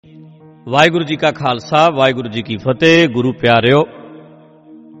ਵਾਹਿਗੁਰੂ ਜੀ ਕਾ ਖਾਲਸਾ, ਵਾਹਿਗੁਰੂ ਜੀ ਕੀ ਫਤਿਹ। ਗੁਰੂ ਪਿਆਰਿਓ,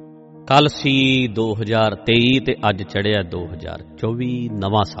 ਕੱਲ ਸੀ 2023 ਤੇ ਅੱਜ ਚੜਿਆ 2024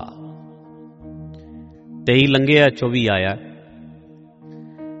 ਨਵਾਂ ਸਾਲ। 23 ਲੰਘਿਆ, 24 ਆਇਆ।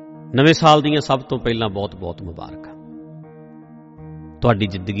 ਨਵੇਂ ਸਾਲ ਦੀਆਂ ਸਭ ਤੋਂ ਪਹਿਲਾਂ ਬਹੁਤ ਬਹੁਤ ਮੁਬਾਰਕਾਂ। ਤੁਹਾਡੀ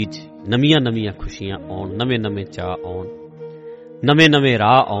ਜ਼ਿੰਦਗੀ 'ਚ ਨਵੀਆਂ ਨਵੀਆਂ ਖੁਸ਼ੀਆਂ ਆਉਣ, ਨਵੇਂ ਨਵੇਂ ਚਾਅ ਆਉਣ, ਨਵੇਂ ਨਵੇਂ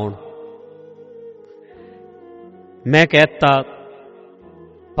ਰਾਹ ਆਉਣ। ਮੈਂ ਕਹਿਤਾ,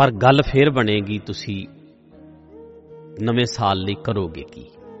 ਪਰ ਗੱਲ ਫੇਰ ਬਣੇਗੀ, ਤੁਸੀਂ ਨਵੇਂ ਸਾਲ ਲਈ ਕਰੋਗੇ ਕੀ?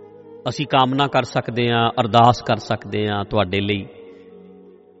 ਅਸੀਂ ਕਾਮਨਾ ਕਰ ਸਕਦੇ ਹਾਂ, ਅਰਦਾਸ ਕਰ ਸਕਦੇ ਹਾਂ, ਤੁਹਾਡੇ ਲਈ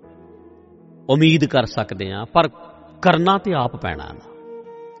ਉਮੀਦ ਕਰ ਸਕਦੇ ਹਾਂ, ਪਰ ਕਰਨਾ ਤੇ ਆਪ ਪੈਣਾ ਨਾ।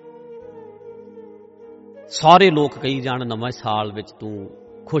 ਸਾਰੇ ਲੋਕ ਕਹੀ ਜਾਣ ਨਵੇਂ ਸਾਲ ਵਿੱਚ ਤੂੰ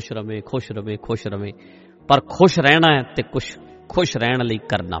ਖੁਸ਼ ਰਵੇਂ, ਖੁਸ਼ ਰਵੇਂ, ਖੁਸ਼ ਰਵੇਂ, ਪਰ ਖੁਸ਼ ਰਹਿਣਾ ਹੈ ਤੇ ਕੁਛ ਖੁਸ਼ ਰਹਿਣ ਲਈ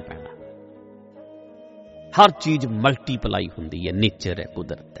ਕਰਨਾ ਪੈਣਾ। ਹਰ ਚੀਜ਼ ਮਲਟੀਪਲਾਈ ਹੁੰਦੀ ਹੈ, ਨੇਚਰ ਹੈ,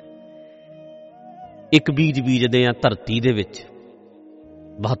 ਕੁਦਰਤ ਹੈ। ਇੱਕ ਬੀਜ ਬੀਜਦੇ ਆ ਧਰਤੀ ਦੇ ਵਿੱਚ,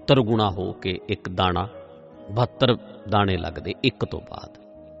 72 ਗੁਣਾ ਹੋ ਕੇ ਇੱਕ ਦਾਣਾ, 72 ਦਾਣੇ ਲੱਗਦੇ ਇੱਕ ਤੋਂ ਬਾਅਦ।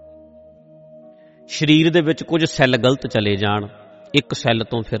 ਸਰੀਰ ਦੇ ਵਿੱਚ ਕੁਝ ਸੈੱਲ ਗਲਤ ਚਲੇ ਜਾਣ, ਇੱਕ ਸੈੱਲ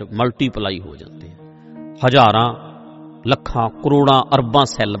ਤੋਂ ਫਿਰ ਮਲਟੀਪਲਾਈ ਹੋ ਜਾਂਦੇ ਆ, ਹਜ਼ਾਰਾਂ, ਲੱਖਾਂ, ਕਰੋੜਾਂ, ਅਰਬਾਂ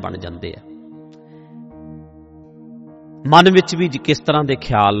ਸੈੱਲ ਬਣ ਜਾਂਦੇ ਆ। ਮਨ ਵਿੱਚ ਵੀ ਕਿਸ ਤਰ੍ਹਾਂ ਦੇ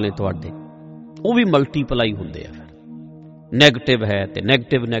ਖਿਆਲ ਨੇ ਤੁਹਾਡੇ, ਉਹ ਵੀ ਮਲਟੀਪਲਾਈ ਹੁੰਦੇ ਆ। ਫਿਰ ਨੈਗੇਟਿਵ ਹੈ ਤੇ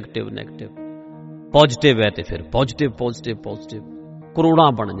ਨੈਗੇਟਿਵ ਨੈਗੇਟਿਵ ਨੈਗੇਟਿਵ, ਪੋਜ਼ਿਟਿਵ ਹੈ ਤੇ ਫਿਰ ਪੋਜ਼ਿਟਿਵ ਪੋਜ਼ਿਟਿਵ ਪੋਜ਼ਿਟਿਵ,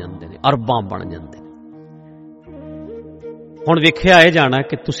 ਕਰੋੜਾਂ ਬਣ ਜਾਂਦੇ ਨੇ, ਅਰਬਾਂ ਬਣ ਜਾਂਦੇ ਨੇ। ਹੁਣ ਵੇਖਿਆ ਇਹ ਜਾਣਾ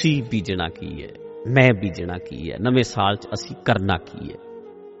ਕਿ ਤੁਸੀਂ ਬੀਜਣਾ ਕੀ ਹੈ, ਮੈਂ ਬੀਜਣਾ ਕੀ ਹੈ, ਨਵੇਂ ਸਾਲ 'ਚ ਅਸੀਂ ਕਰਨਾ ਕੀ ਹੈ।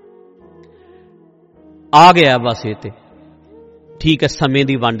 ਆ ਗਿਆ ਬਸ ਇਹ ਤੇ ਠੀਕ ਹੈ, ਸਮੇਂ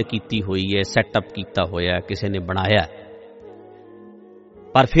ਦੀ ਵੰਡ ਕੀਤੀ ਹੋਈ ਹੈ, ਸੈਟਅਪ ਕੀਤਾ ਹੋਇਆ, ਕਿਸੇ ਨੇ ਬਣਾਇਆ।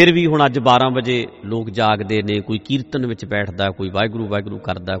 ਪਰ ਫਿਰ ਵੀ ਹੁਣ ਅੱਜ 12 ਵਜੇ ਲੋਕ ਜਾਗਦੇ ਨੇ, ਕੋਈ ਕੀਰਤਨ ਵਿੱਚ ਬੈਠਦਾ, ਕੋਈ ਵਾਹਿਗੁਰੂ ਵਾਹਿਗੁਰੂ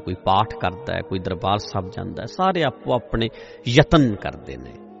ਕਰਦਾ, ਕੋਈ ਪਾਠ ਕਰਦਾ, ਕੋਈ ਦਰਬਾਰ ਸਾਹਿਬ ਜਾਂਦਾ। ਸਾਰੇ ਆਪੋ ਆਪਣੇ ਯਤਨ ਕਰਦੇ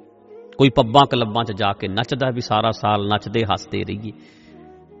ਨੇ। ਕੋਈ ਪੱਬਾਂ ਕਲੱਬਾਂ 'ਚ ਜਾ ਕੇ ਨੱਚਦਾ ਵੀ ਸਾਰਾ ਸਾਲ ਨੱਚਦੇ ਹੱਸਦੇ ਰਹੀਏ।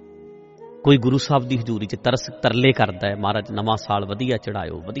 ਕੋਈ ਗੁਰੂ ਸਾਹਿਬ ਦੀ ਹਜ਼ੂਰੀ 'ਚ ਤਰਲੇ ਕਰਦਾ ਹੈ, ਮਹਾਰਾਜ ਨਵਾਂ ਸਾਲ ਵਧੀਆ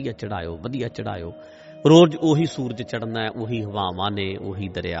ਚੜਾਇਓ, ਵਧੀਆ ਚੜਾਇਓ, ਵਧੀਆ ਚੜਾਇਓ। ਰੋਜ਼ ਉਹੀ ਸੂਰਜ ਚੜ੍ਹਨਾ ਹੈ, ਉਹੀ ਹਵਾਵਾਂ ਨੇ, ਉਹੀ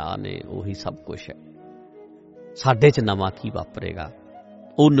ਦਰਿਆ ਨੇ, ਉਹੀ ਸਭ ਕੁਛ ਹੈ। ਸਾਡੇ 'ਚ ਨਵਾਂ ਕੀ ਵਾਪਰੇਗਾ?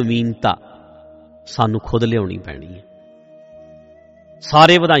 ਉਹ ਨਵੀਨਤਾ ਸਾਨੂੰ ਖੁਦ ਲਿਆਉਣੀ ਪੈਣੀ ਹੈ।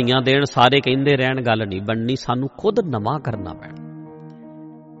 ਸਾਰੇ ਵਧਾਈਆਂ ਦੇਣ, ਸਾਰੇ ਕਹਿੰਦੇ ਰਹਿਣ, ਗੱਲ ਨਹੀਂ ਬਣਨੀ। ਸਾਨੂੰ ਖੁਦ ਨਵਾਂ ਕਰਨਾ ਪੈਣਾ।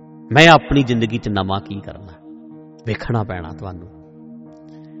 ਮੈਂ ਆਪਣੀ ਜ਼ਿੰਦਗੀ 'ਚ ਨਵਾਂ ਕੀ ਕਰਨਾ ਵੇਖਣਾ ਪੈਣਾ ਤੁਹਾਨੂੰ।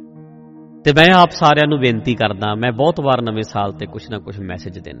 ਤੇ ਮੈਂ ਆਪ ਸਾਰਿਆਂ ਨੂੰ ਬੇਨਤੀ ਕਰਦਾ, ਮੈਂ ਬਹੁਤ ਵਾਰ ਨਵੇਂ ਸਾਲ ਤੇ ਕੁਛ ਨਾ ਕੁਛ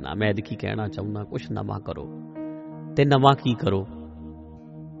ਮੈਸੇਜ ਦਿੰਦਾ। ਮੈਂ ਕੀ ਕਹਿਣਾ ਚਾਹੁੰਦਾ, ਕੁਛ ਨਵਾਂ ਕਰੋ। ਤੇ ਨਵਾਂ ਕੀ ਕਰੋ?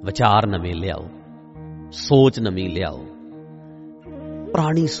 ਵਿਚਾਰ ਨਵੇਂ ਲਿਆਓ, ਸੋਚ ਨਵੀਂ ਲਿਆਓ।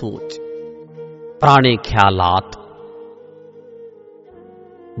 ਪੁਰਾਣੀ ਸੋਚ, ਪੁਰਾਣੇ ਖਿਆਲਾਤ,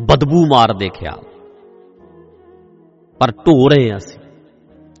 ਬਦਬੂ ਮਾਰਦੇ ਖਿਆਲ ਪਰ ਢੋ ਰਹੇ ਹਾਂ, ਅਸੀਂ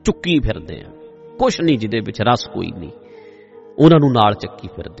ਚੁੱਕੀ ਫਿਰਦੇ ਹਾਂ। ਕੁਛ ਨਹੀਂ ਜਿਹਦੇ ਵਿੱਚ ਰਸ ਕੋਈ ਨਹੀਂ, ਉਹਨਾਂ ਨੂੰ ਨਾਲ ਚੱਕੀ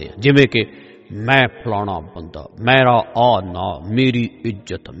ਫਿਰਦੇ ਹਾਂ। ਜਿਵੇਂ ਕਿ ਮੈਂ ਫਲਾਣਾ ਬੰਦਾ, ਮੇਰਾ ਆ ਨਾ, ਮੇਰੀ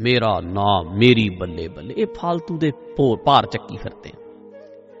ਇੱਜ਼ਤ, ਮੇਰਾ ਨਾ, ਮੇਰੀ ਬੱਲੇ ਬੱਲੇ। ਇਹ ਫਾਲਤੂ ਦੇ ਭਾਰ ਚੱਕੀ ਫਿਰਦੇ ਹਾਂ।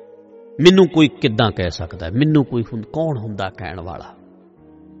 ਮੈਨੂੰ ਕੋਈ ਕਿੱਦਾਂ ਕਹਿ ਸਕਦਾ, ਮੈਨੂੰ ਕੋਈ ਕੌਣ ਹੁੰਦਾ ਕਹਿਣ ਵਾਲਾ?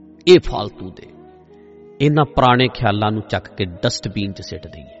 ਇਹ ਫਾਲਤੂ ਦੇ ਇਹਨਾਂ ਪੁਰਾਣੇ ਖਿਆਲਾਂ ਨੂੰ ਚੱਕ ਕੇ ਡਸਟਬੀਨ 'ਚ ਸਿੱਟ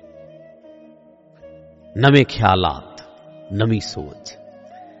ਦਈਏ। ਨਵੇਂ ਖਿਆਲਾਤ, ਨਵੀਂ ਸੋਚ।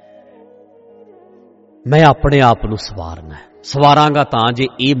 ਮੈਂ ਆਪਣੇ ਆਪ ਨੂੰ ਸਵਾਰਨਾ ਹੈ। ਸਵਾਰਾਂਗਾ ਤਾਂ ਜੇ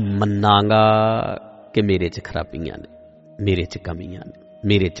ਇਹ ਮੰਨਾਂਗਾ ਕਿ ਮੇਰੇ 'ਚ ਖਰਾਬੀਆਂ ਨੇ, ਮੇਰੇ 'ਚ ਕਮੀਆਂ ਨੇ,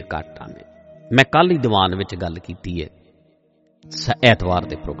 ਮੇਰੇ 'ਚ ਘਾਟਾਂ ਨੇ। ਮੈਂ ਕੱਲ ਹੀ ਦੀਵਾਨ ਵਿੱਚ ਗੱਲ ਕੀਤੀ ਹੈ, ਐਤਵਾਰ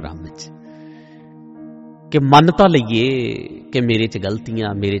ਦੇ ਪ੍ਰੋਗਰਾਮ ਵਿੱਚ, ਕਿ ਮੰਨ ਤਾਂ ਲਈਏ ਕਿ ਮੇਰੇ 'ਚ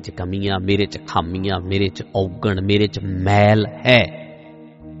ਗਲਤੀਆਂ, ਮੇਰੇ 'ਚ ਕਮੀਆਂ, ਮੇਰੇ 'ਚ ਖਾਮੀਆਂ, ਮੇਰੇ 'ਚ ਔਗਣ, ਮੇਰੇ 'ਚ ਮੈਲ ਹੈ।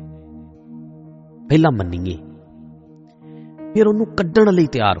 ਪਹਿਲਾਂ ਮੰਨੀਏ, ਫਿਰ ਉਹਨੂੰ ਕੱਢਣ ਲਈ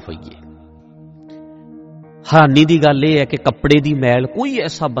ਤਿਆਰ ਹੋਈਏ। ਹੈਰਾਨੀ ਦੀ ਗੱਲ ਇਹ ਹੈ ਕਿ ਕੱਪੜੇ ਦੀ ਮੈਲ, ਕੋਈ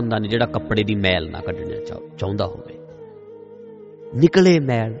ਐਸਾ ਬੰਦਾ ਨਹੀਂ ਜਿਹੜਾ ਕੱਪੜੇ ਦੀ ਮੈਲ ਨਾ ਕੱਢਣਾ ਚਾਹੁੰਦਾ ਹੋਵੇ। ਨਿਕਲੇ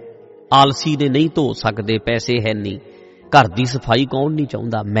ਮੈਲ। ਆਲਸੀ ਨੇ ਨਹੀਂ ਧੋ ਸਕਦੇ, ਪੈਸੇ ਹੈ ਨਹੀਂ, ਘਰ ਦੀ ਸਫਾਈ ਕੌਣ ਨਹੀਂ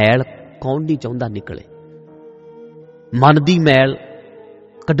ਚਾਹੁੰਦਾ, ਮੈਲ ਕੌਣ ਨਹੀਂ ਚਾਹੁੰਦਾ ਨਿਕਲੇ। ਮਨ ਦੀ ਮੈਲ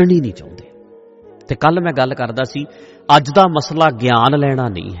ਕੱਢਣੀ ਨਹੀਂ ਚਾਹੁੰਦੇ। ਤੇ ਕੱਲ ਮੈਂ ਗੱਲ ਕਰਦਾ ਸੀ, ਅੱਜ ਦਾ ਮਸਲਾ ਗਿਆਨ ਲੈਣਾ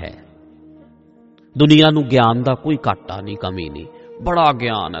ਨਹੀਂ ਹੈ। ਦੁਨੀਆ ਨੂੰ ਗਿਆਨ ਦਾ ਕੋਈ ਘਾਟਾ ਨਹੀਂ, ਕਮੀ ਨਹੀਂ, ਬੜਾ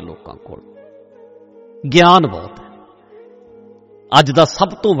ਗਿਆਨ ਹੈ ਲੋਕਾਂ ਕੋਲ, ਗਿਆਨ ਬਹੁਤ ਹੈ। ਅੱਜ ਦਾ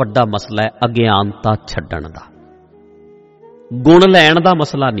ਸਭ ਤੋਂ ਵੱਡਾ ਮਸਲਾ ਹੈ ਅਗਿਆਨਤਾ ਛੱਡਣ ਦਾ। ਗੁਣ ਲੈਣ ਦਾ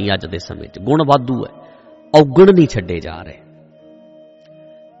ਮਸਲਾ ਨਹੀਂ ਅੱਜ ਦੇ ਸਮੇਂ 'ਚ। ਗੁਣ ਵਾਧੂ ਹੈ, ਔਗਣ ਨਹੀਂ ਛੱਡੇ ਜਾ ਰਹੇ।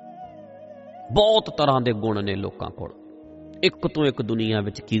 ਬਹੁਤ ਤਰ੍ਹਾਂ ਦੇ ਗੁਣ ਨੇ ਲੋਕਾਂ ਕੋਲ। ਇੱਕ ਤੋਂ ਇੱਕ ਦੁਨੀਆ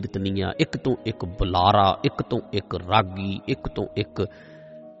ਵਿੱਚ ਕੀਰਤਨੀਆਂ, ਇੱਕ ਤੋਂ ਇੱਕ ਬੁਲਾਰਾ, ਇੱਕ ਤੋਂ ਇੱਕ ਰਾਗੀ, ਇੱਕ ਤੋਂ ਇੱਕ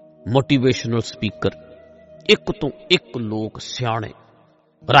ਮੋਟੀਵੇਸ਼ਨਲ ਸਪੀਕਰ, ਇੱਕ ਤੋਂ ਇੱਕ ਲੋਕ ਸਿਆਣੇ,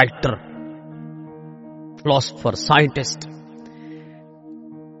 ਰਾਈਟਰ, ਫਿਲਾਸਫਰ, ਸਾਇੰਟਿਸਟ,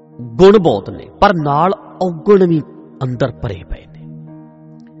 ਗੁਣ ਬਹੁਤ ਨੇ ਪਰ ਨਾਲ ਔਗਣ ਵੀ ਅੰਦਰ ਭਰੇ ਪਏ ਨੇ।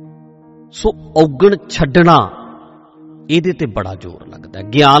 ਸੋ ਔਗਣ ਛੱਡਣਾ, ਇਹਦੇ ਤੇ ਬੜਾ ਜ਼ੋਰ ਲੱਗਦਾ।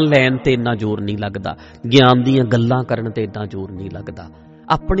 ਗਿਆਨ ਲੈਣ ਤੇ ਇੰਨਾ ਜ਼ੋਰ ਨਹੀਂ ਲੱਗਦਾ, ਗਿਆਨ ਦੀਆਂ ਗੱਲਾਂ ਕਰਨ ਤੇ ਇੰਨਾ ਜ਼ੋਰ ਨਹੀਂ ਲੱਗਦਾ।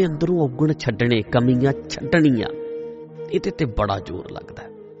 ਆਪਣੇ ਅੰਦਰੋਂ ਔਗਣ ਛੱਡਣੇ, ਕਮੀਆਂ ਛੱਡਣੀਆਂ, ਇਹਦੇ ਤੇ ਬੜਾ ਜ਼ੋਰ ਲੱਗਦਾ।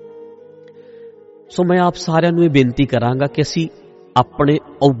 ਸੋ ਮੈਂ ਆਪ ਸਾਰਿਆਂ ਨੂੰ ਇਹ ਬੇਨਤੀ ਕਰਾਂਗਾ ਕਿ ਅਸੀਂ ਆਪਣੇ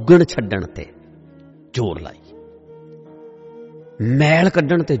ਔਗਣ ਛੱਡਣ ਤੇ ਜ਼ੋਰ ਲਾਈਏ, ਮੈਲ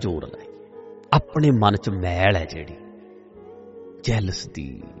ਕੱਢਣ ਤੇ ਜ਼ੋਰ ਲਾਈਏ। ਆਪਣੇ ਮਨ 'ਚ ਮੈਲ ਹੈ ਜਿਹੜੀ ਜੈਲਸ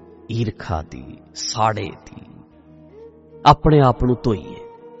ਦੀ, ਈਰਖਾ ਦੀ, ਸਾੜੇ ਦੀ, ਆਪਣੇ ਆਪ ਨੂੰ ਧੋਈਏ।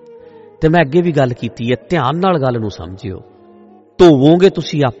 ਤੇ ਮੈਂ ਅੱਗੇ ਵੀ ਗੱਲ ਕੀਤੀ ਹੈ, ਧਿਆਨ ਨਾਲ ਗੱਲ ਨੂੰ ਸਮਝਿਓ। ਧੋਵੋਗੇ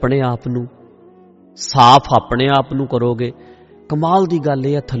ਤੁਸੀਂ ਆਪਣੇ ਆਪ ਨੂੰ, ਸਾਫ਼ ਆਪਣੇ ਆਪ ਨੂੰ ਕਰੋਗੇ, ਕਮਾਲ ਦੀ ਗੱਲ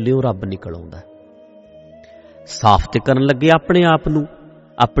ਇਹ ਹੈ ਥੱਲਿਓਂ ਰੱਬ ਨਿਕਲ ਆਉਂਦਾ। ਸਾਫ਼ ਤੇ ਕਰਨ ਲੱਗੇ ਆਪਣੇ ਆਪ ਨੂੰ,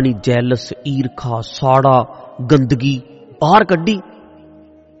 ਆਪਣੀ ਜੈਲਸ, ਈਰਖਾ, ਸਾੜਾ, ਗੰਦਗੀ ਬਾਹਰ ਕੱਢੀ,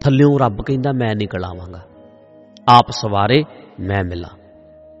 ਥੱਲਿਓਂ ਰੱਬ ਕਹਿੰਦਾ ਮੈਂ ਨਿਕਲ ਆਵਾਂਗਾ। ਆਪ ਸਵਾਰੇ ਮੈਂ ਮਿਲਾਂ।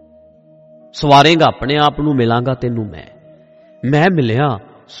 ਸਵਾਰੇਗਾ ਆਪਣੇ ਆਪ ਨੂੰ, ਮਿਲਾਂਗਾ ਤੈਨੂੰ ਮੈਂ ਮਿਲਿਆ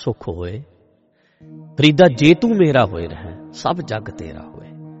ਸੁਖ ਹੋਏ। ਫਰੀਦਾ ਜੇ ਤੂੰ ਮੇਰਾ ਹੋਏ ਰਹਿ, ਸਭ ਜੱਗ ਤੇਰਾ ਹੋਏ।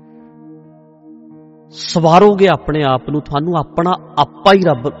 ਸਵਾਰੋਗੇ ਆਪਣੇ ਆਪ ਨੂੰ, ਤੁਹਾਨੂੰ ਆਪਣਾ ਆਪਾ ਹੀ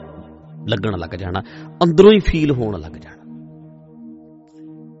ਰੱਬ ਲੱਗਣ ਲੱਗ ਜਾਣਾ, ਅੰਦਰੋਂ ਹੀ ਫੀਲ ਹੋਣ ਲੱਗ ਜਾਣਾ।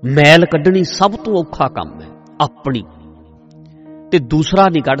 ਮੈਲ ਕੱਢਣੀ ਸਭ ਤੋਂ ਔਖਾ ਕੰਮ ਹੈ ਆਪਣੀ, ਤੇ ਦੂਸਰਾ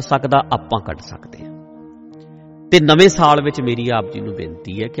ਨਹੀਂ ਕੱਢ ਸਕਦਾ, ਆਪਾਂ ਕੱਢ ਸਕਦੇ ਹਾਂ। ਤੇ ਨਵੇਂ ਸਾਲ ਵਿੱਚ ਮੇਰੀ ਆਪ ਜੀ ਨੂੰ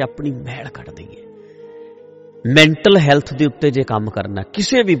ਬੇਨਤੀ ਹੈ ਕਿ ਆਪਣੀ ਮੈਲ ਕੱਢ ਦਈਏ। ਮੈਂਟਲ ਹੈਲਥ ਦੇ ਉੱਤੇ ਜੇ ਕੰਮ ਕਰਨਾ,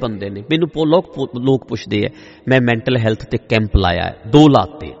 ਕਿਸੇ ਵੀ ਬੰਦੇ ਨੇ, ਮੈਨੂੰ ਲੋਕ ਪੁੱਛਦੇ ਆ, ਮੈਂ ਮੈਂਟਲ ਹੈਲਥ ਤੇ ਕੈਂਪ ਲਾਇਆ ਹੈ, 2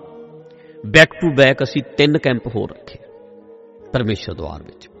 ਲਾਤੇ, ਬੈਕ ਟੂ ਬੈਕ ਅਸੀਂ 3 ਕੈਂਪ ਹੋਰ ਰੱਖੇ ਪਰਮੇਸ਼ਰ ਦੁਆਰ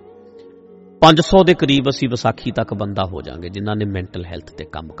ਵਿੱਚ। 500 ਦੇ ਕਰੀਬ ਅਸੀਂ ਵਿਸਾਖੀ ਤੱਕ ਬੰਦਾ ਹੋ ਜਾਵਾਂਗੇ ਜਿਨ੍ਹਾਂ ਨੇ ਮੈਂਟਲ ਹੈਲਥ ਤੇ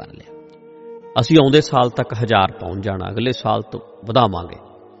ਕੰਮ ਕਰ ਲਿਆ। ਅਸੀਂ ਆਉਂਦੇ ਸਾਲ ਤੱਕ 1000 ਪਹੁੰਚ ਜਾਣਾ, ਅਗਲੇ ਸਾਲ ਤੋਂ ਵਧਾਵਾਂਗੇ।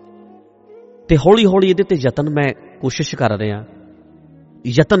 ਤੇ ਹੌਲੀ ਹੌਲੀ ਇਹਦੇ ਤੇ ਯਤਨ, ਮੈਂ ਕੋਸ਼ਿਸ਼ ਕਰ ਰਿਹਾ,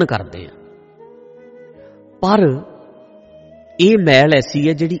 ਯਤਨ ਕਰਦੇ ਹਾਂ। ਪਰ ਇਹ ਮੈਲ ਐਸੀ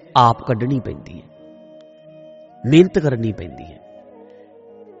ਹੈ ਜਿਹੜੀ ਆਪ ਕੱਢਣੀ ਪੈਂਦੀ ਹੈ, ਮਿਹਨਤ ਕਰਨੀ ਪੈਂਦੀ ਹੈ।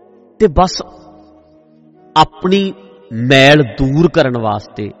 ਤੇ ਬਸ ਆਪਣੀ ਮੈਲ ਦੂਰ ਕਰਨ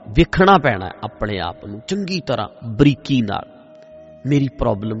ਵਾਸਤੇ ਵੇਖਣਾ ਪੈਣਾ ਆਪਣੇ ਆਪ ਨੂੰ ਚੰਗੀ ਤਰ੍ਹਾਂ, ਬਰੀਕੀ ਨਾਲ। ਮੇਰੀ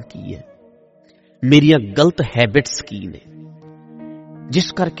ਪ੍ਰੋਬਲਮ ਕੀ ਹੈ, ਮੇਰੀਆਂ ਗਲਤ ਹੈਬਿਟਸ ਕੀ ਨੇ,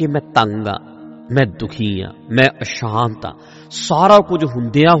 ਜਿਸ ਕਰਕੇ ਮੈਂ ਤੰਗ ਹਾਂ, ਮੈਂ ਦੁਖੀ ਹਾਂ, ਮੈਂ ਅਸ਼ਾਂਤ ਹਾਂ। ਸਾਰਾ ਕੁਝ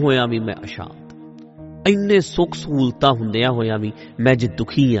ਹੁੰਦਿਆਂ ਹੋਇਆਂ ਵੀ ਮੈਂ ਅਸ਼ਾਂਤ, ਇੰਨੇ ਸੁੱਖ ਸਹੂਲਤਾਂ ਹੁੰਦਿਆਂ ਹੋਇਆਂ ਵੀ ਮੈਂ ਜੇ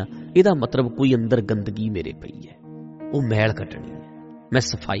ਦੁਖੀ ਹਾਂ, ਇਹਦਾ ਮਤਲਬ ਕੋਈ ਅੰਦਰ ਗੰਦਗੀ ਮੇਰੇ ਪਈ ਹੈ। ਉਹ ਮੈਲ ਕੱਢਣੀ ਹੈ, ਮੈਂ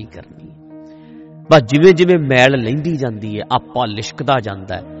ਸਫਾਈ ਕਰਨੀ ਹੈ। ਬਸ ਜਿਵੇਂ ਜਿਵੇਂ ਮੈਲ ਲੈਂਦੀ ਜਾਂਦੀ ਹੈ, ਆਪਾ ਲਿਸ਼ਕਦਾ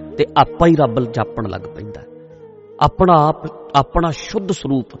ਜਾਂਦਾ ਹੈ ਤੇ ਆਪਾ ਹੀ ਰੱਬ ਜਾਪਣ ਲੱਗ ਪੈਂਦਾ। ਆਪਣਾ ਆਪ, ਆਪਣਾ ਸ਼ੁੱਧ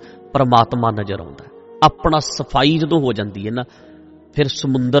ਸਰੂਪ ਪਰਮਾਤਮਾ ਨਜ਼ਰ ਆਉਂਦਾ। ਆਪਣਾ ਸਫਾਈ ਜਦੋਂ ਹੋ ਜਾਂਦੀ ਹੈ ਨਾ, ਫਿਰ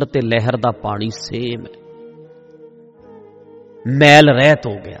ਸਮੁੰਦਰ ਤੇ ਲਹਿਰ ਦਾ ਪਾਣੀ ਸੇਮ ਹੈ, ਮੈਲ ਰਹਿਤ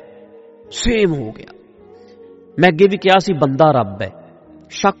ਹੋ ਗਿਆ, ਸੇਮ ਹੋ ਗਿਆ। ਮੈਂ ਅੱਗੇ ਵੀ ਕਿਹਾ ਸੀ, ਬੰਦਾ ਰੱਬ ਹੈ,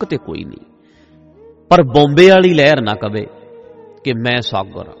 ਸ਼ੱਕ ਤੇ ਕੋਈ ਨਹੀਂ। ਪਰ ਬੰਬੇ ਵਾਲੀ ਲਹਿਰ ਨਾ ਕਵੇ ਕਿ ਮੈਂ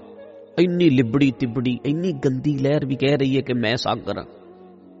ਸਾਗਰ ਹਾਂ। ਇੰਨੀ ਲਿਬੜੀ ਤਿਬੜੀ, ਇੰਨੀ ਗੰਦੀ ਲਹਿਰ ਵੀ ਕਹਿ ਰਹੀ ਹੈ ਕਿ ਮੈਂ ਸਾਗਰ ਹਾਂ।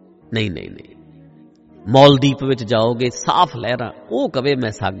 ਨਹੀਂ ਨਹੀਂ ਨਹੀਂ, ਮਾਲਦੀਪ ਵਿੱਚ ਜਾਓਗੇ, ਸਾਫ਼ ਲਹਿਰਾਂ, ਉਹ ਕਵੇ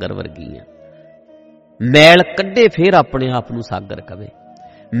ਮੈਂ ਸਾਗਰ ਵਰਗੀ ਹਾਂ। ਮੈਲ ਕੱਢੇ ਫਿਰ ਆਪਣੇ ਆਪ ਨੂੰ ਸਾਗਰ ਕਵੇ,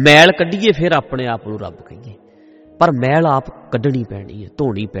 ਮੈਲ ਕੱਢੀਏ ਫਿਰ ਆਪਣੇ ਆਪ ਨੂੰ ਰੱਬ ਕਹੀਏ। ਪਰ ਮੈਲ ਆਪ ਕੱਢਣੀ ਪੈਣੀ ਹੈ,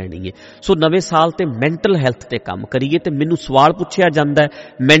 ਧੋਣੀ ਪੈਣੀ ਹੈ। ਸੋ ਨਵੇਂ ਸਾਲ ਤੇ ਮੈਂਟਲ ਹੈਲਥ ਤੇ ਕੰਮ ਕਰੀਏ। ਤੇ ਮੈਨੂੰ ਸਵਾਲ ਪੁੱਛਿਆ ਜਾਂਦਾ ਹੈ,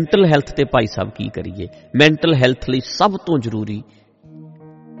 ਮੈਂਟਲ ਹੈਲਥ ਤੇ ਭਾਈ ਸਾਹਿਬ ਕੀ ਕਰੀਏ? ਮੈਂਟਲ ਹੈਲਥ ਲਈ ਸਭ ਤੋਂ ਜ਼ਰੂਰੀ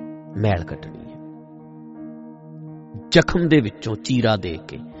ਮੈਲ ਕੱਢਣੀ ਹੈ। ਜ਼ਖਮ ਦੇ ਵਿੱਚੋਂ ਚੀਰਾ ਦੇ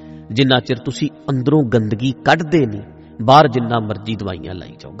ਕੇ, ਜਿੰਨਾ ਚਿਰ ਤੁਸੀਂ ਅੰਦਰੋਂ ਗੰਦਗੀ ਕੱਢਦੇ ਨਹੀਂ, ਬਾਹਰ ਜਿੰਨਾ ਮਰਜ਼ੀ ਦਵਾਈਆਂ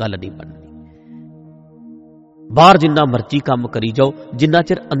ਲਾਈ ਜਾਓ, ਗੱਲ ਨਹੀਂ ਬਣਨੀ। ਬਾਹਰ ਜਿੰਨਾ ਮਰਜ਼ੀ ਕੰਮ ਕਰੀ ਜਾਓ, ਜਿੰਨਾ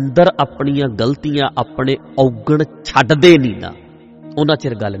ਚਿਰ ਅੰਦਰ ਆਪਣੀਆਂ ਗਲਤੀਆਂ, ਆਪਣੇ ਔਗਣ ਛੱਡਦੇ ਨਹੀਂ ਨਾ, ਉਹਨਾਂ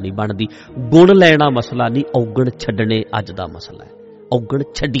ਚਿਰ ਗੱਲ ਨਹੀਂ ਬਣਦੀ। ਗੁਣ ਲੈਣਾ ਮਸਲਾ ਨਹੀਂ, ਔਗਣ ਛੱਡਣੇ ਅੱਜ ਦਾ ਮਸਲਾ ਹੈ। ਔਗਣ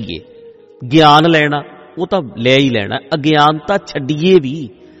ਛੱਡੀਏ। ਗਿਆਨ ਲੈਣਾ ਉਹ ਤਾਂ ਲੈ ਹੀ ਲੈਣਾ, ਅਗਿਆਨਤਾ ਛੱਡੀਏ ਵੀ।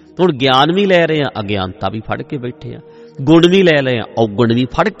 ਹੁਣ ਗਿਆਨ ਵੀ ਲੈ ਰਹੇ ਹਾਂ, ਅਗਿਆਨਤਾ ਵੀ ਫੜ ਕੇ ਬੈਠੇ ਆ। ਗੁਣ ਵੀ ਲੈ ਲਏ ਆ, ਔਗਣ ਵੀ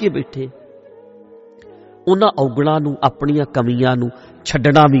ਫੜ ਕੇ ਬੈਠੇ। ਉਹਨਾਂ ਔਗਣਾਂ ਨੂੰ, ਆਪਣੀਆਂ ਕਮੀਆਂ ਨੂੰ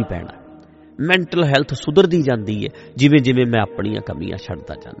ਛੱਡਣਾ ਵੀ ਪੈਣਾ। ਮੈਂਟਲ ਹੈਲਥ ਸੁਧਰਦੀ ਜਾਂਦੀ ਹੈ ਜਿਵੇਂ ਜਿਵੇਂ ਮੈਂ ਆਪਣੀਆਂ ਕਮੀਆਂ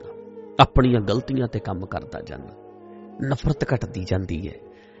ਛੱਡਦਾ ਜਾਂਦਾ, ਆਪਣੀਆਂ ਗਲਤੀਆਂ ਤੇ ਕੰਮ ਕਰਦਾ ਜਾਂਦਾ। ਨਫ਼ਰਤ ਘਟਦੀ ਜਾਂਦੀ ਹੈ।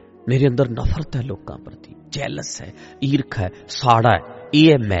 ਮੇਰੇ ਅੰਦਰ ਨਫ਼ਰਤ ਹੈ ਲੋਕਾਂ ਪ੍ਰਤੀ, ਜੈਲਸ ਹੈ, ਈਰਖਾ ਹੈ, ਸਾੜਾ ਹੈ,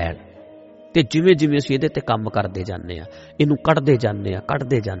 ਇਹ ਹੈ ਮੈਲ। ਤੇ ਜਿਵੇਂ ਜਿਵੇਂ ਅਸੀਂ ਇਹਦੇ ਤੇ ਕੰਮ ਕਰਦੇ ਜਾਂਦੇ ਹਾਂ, ਇਹਨੂੰ ਕੱਢਦੇ ਜਾਂਦੇ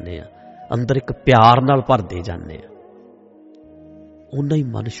ਹਾਂ, ਅੰਦਰ ਇੱਕ ਪਿਆਰ ਨਾਲ ਭਰਦੇ ਜਾਂਦੇ ਹਾਂ। ਉਨਾ ਹੀ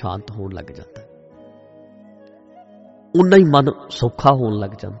ਮਨ ਸ਼ਾਂਤ ਹੋਣ ਲੱਗ ਜਾਂਦਾ, ਉਨਾ ਹੀ ਮਨ ਸੌਖਾ ਹੋਣ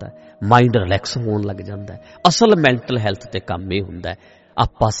ਲੱਗ ਜਾਂਦਾ, ਮਾਈਂਡ ਰਿਲੈਕਸ ਹੋਣ ਲੱਗ ਜਾਂਦਾ। ਅਸਲ ਮੈਂਟਲ ਹੈਲਥ ਤੇ ਕੰਮ ਇਹ ਹੁੰਦਾ,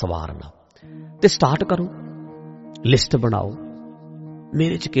 ਆਪਾਂ ਸਵਾਰਨਾ। ਤੇ ਸਟਾਰਟ ਕਰੋ, ਲਿਸਟ ਬਣਾਓ,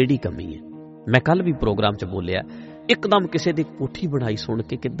 ਮੇਰੇ 'ਚ ਕਿਹੜੀ ਕਮੀ ਹੈ। ਮੈਂ ਕੱਲ ਵੀ ਪ੍ਰੋਗਰਾਮ 'ਚ ਬੋਲਿਆ, ਇੱਕਦਮ ਕਿਸੇ ਦੀ ਕੋਠੀ ਬਣਾਈ ਸੁਣ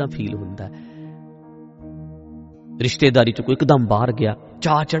ਕੇ ਕਿੱਦਾਂ ਫੀਲ ਹੁੰਦਾ, ਰਿਸ਼ਤੇਦਾਰੀ 'ਚ ਕੋਈ ਇੱਕਦਮ ਬਾਹਰ ਗਿਆ,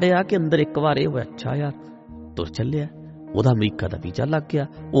 ਚਾਅ ਚੜਿਆ ਕਿ ਅੰਦਰ ਇੱਕ ਵਾਰ ਇਹ ਹੋਇਆ, ਅੱਛਾ ਯਾਰ ਤੁਰ ਚੱਲਿਆ, ਉਹਦਾ ਅਮਰੀਕਾ ਦਾ ਵੀਜ਼ਾ ਲੱਗ ਗਿਆ,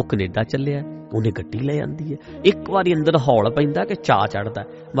 ਉਹ ਕੈਨੇਡਾ ਚੱਲਿਆ, ਉਹਨੇ ਗੱਡੀ ਲੈ ਆਂਦੀ ਹੈ। ਇੱਕ ਵਾਰੀ ਅੰਦਰ ਹੌਲ ਪੈਂਦਾ ਕਿ ਚਾਅ ਚੜ੍ਹਦਾ।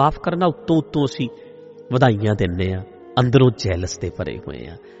 ਮਾਫ਼ ਕਰਨਾ, ਉੱਤੋਂ ਅਸੀਂ ਵਧਾਈਆਂ ਦਿੰਦੇ ਹਾਂ, ਅੰਦਰੋਂ ਜੈਲਸ ਦੇ ਭਰੇ ਹੋਏ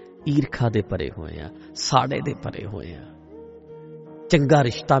ਆ, ਈਰਖਾ ਦੇ ਭਰੇ ਹੋਏ ਆ, ਸਾੜੇ ਦੇ ਭਰੇ ਹੋਏ ਆ। ਚੰਗਾ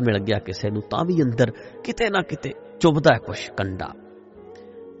ਰਿਸ਼ਤਾ ਮਿਲ ਗਿਆ ਕਿਸੇ ਨੂੰ ਤਾਂ ਵੀ ਅੰਦਰ ਕਿਤੇ ਨਾ ਕਿਤੇ ਚੁਭਦਾ ਕੁਛ ਕੰਡਾ,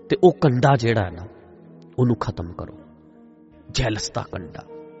 ਤੇ ਉਹ ਕੰਡਾ ਜਿਹੜਾ ਨਾ ਉਹਨੂੰ ਖਤਮ ਕਰੋ। ਜੈਲਸ ਦਾ ਕੰਡਾ।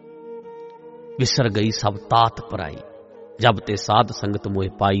 ਵਿਸਰ ਗਈ ਸਭ ਤਾਤ ਪਰਾਈ, ਜਬ ਤੇ ਸਾਧ ਸੰਗਤ ਮੋਏ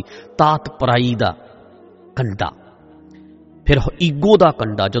ਪਾਈ। ਤਾਤ ਪਰਾਈ ਦਾ ਕੰਡਾ। ਫਿਰ ਈਗੋ ਦਾ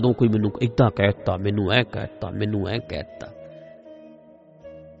ਕੰਡਾ, ਜਦੋਂ ਕੋਈ ਮੈਨੂੰ ਏਦਾਂ ਕਹਿਤਾ, ਮੈਨੂੰ ਐ ਕਹਿਤਾ, ਮੈਨੂੰ ਐ ਕਹਿਤਾ।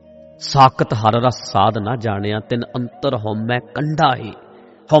 ਸਾਕਤ ਹਰ ਰਸ ਸਾਧ ਨਾ ਜਾਣਿਆ, ਤਿੰਨ ਅੰਤਰ ਹਉਮੈ ਕੰਡਾ ਹੀ।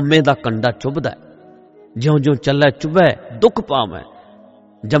 ਹਉਮੈ ਦਾ ਕੰਡਾ ਚੁਭਦਾ, ਜਿਉਂ ਜਿਉਂ ਚੱਲੇ ਚੁਭੈ ਦੁੱਖ ਪਾਵੈ,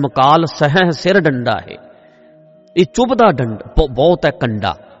 ਜਮਕਾਲ ਸਹਿ ਸਿਰ ਡੰਡਾ ਹੈ। ਇਹ ਚੁਭਦਾ ਡੰਡਾ ਬਹੁਤ ਹੈ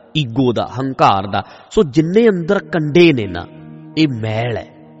ਕੰਡਾ, ਈਗੋ ਦਾ, ਹੰਕਾਰ ਦਾ। ਸੋ ਜਿੰਨੇ ਅੰਦਰ ਕੰਡੇ ਨੇ ਨਾ, ਇਹ ਮੈਲ ਹੈ,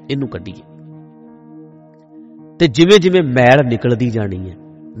 ਇਹਨੂੰ ਕੱਢੀਏ। ਤੇ ਜਿਵੇਂ ਜਿਵੇਂ ਮੈਲ ਨਿਕਲਦੀ ਜਾਣੀ ਹੈ,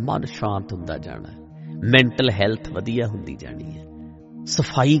 ਮਨ ਸ਼ਾਂਤ ਹੁੰਦਾ ਜਾਣਾ ਹੈ, ਮੈਂਟਲ ਹੈਲਥ ਵਧੀਆ ਹੁੰਦੀ ਜਾਣੀ ਹੈ।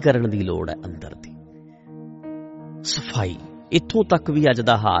 ਸਫਾਈ ਕਰਨ ਦੀ ਲੋੜ ਹੈ ਅੰਦਰ ਦੀ, ਸਫਾਈ। ਇੱਥੋਂ ਤੱਕ ਵੀ ਅੱਜ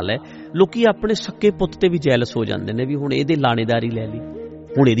ਦਾ ਹਾਲ ਹੈ, ਲੋਕੀ ਆਪਣੇ ਸੱਕੇ ਪੁੱਤ ਤੇ ਵੀ ਜੈਲਸ ਹੋ ਜਾਂਦੇ ਨੇ ਵੀ ਹੁਣ ਇਹਦੇ ਲਾਣੇਦਾਰੀ ਲੈ ਲਈ,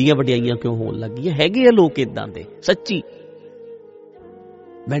 ਹੁਣ ਇਹਦੀਆਂ ਵਡਿਆਈਆਂ ਕਿਉਂ ਹੋਣ ਲੱਗੀਆਂ। ਹੈਗੇ ਆ ਲੋਕ ਇਦਾਂ ਦੇ, ਸੱਚੀ।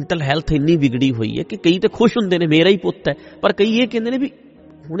 ਮੈਂਟਲ ਹੈਲਥ ਇੰਨੀ ਵਿਗੜੀ ਹੋਈ ਹੈ ਕਿ ਕਈ ਤਾਂ ਖੁਸ਼ ਹੁੰਦੇ ਨੇ ਮੇਰਾ ਹੀ ਪੁੱਤ ਹੈ, ਪਰ ਕਈ ਇਹ ਕਹਿੰਦੇ ਨੇ ਵੀ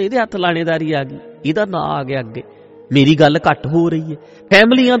ਹੁਣ ਇਹਦੇ ਹੱਥ ਲਾਣੇਦਾਰੀ ਆ ਗਈ, ਇਹਦਾ ਨਾਂ ਆ ਗਿਆ ਅੱਗੇ, ਮੇਰੀ ਗੱਲ ਘੱਟ ਹੋ ਰਹੀ ਹੈ।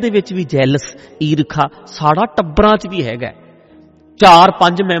 ਫੈਮਲੀਆਂ ਦੇ ਵਿੱਚ ਵੀ ਜੈਲਸ, ਈਰਖਾ, ਸਾਡਾ ਟੱਬਰਾਂ 'ਚ ਵੀ ਹੈਗਾ,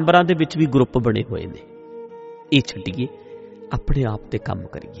 4-5 ਮੈਂਬਰਾਂ ਦੇ ਵਿੱਚ ਵੀ ਗਰੁੱਪ ਬਣੇ ਹੋਏ ਨੇ। ਇਹ ਛੱਡੀਏ, ਆਪਣੇ ਆਪ ਤੇ ਕੰਮ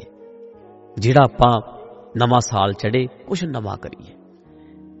ਕਰੀਏ। ਜਿਹੜਾ ਆਪਾਂ ਨਵਾਂ ਸਾਲ ਚੜੇ, ਕੁਛ ਨਵਾਂ ਕਰੀਏ,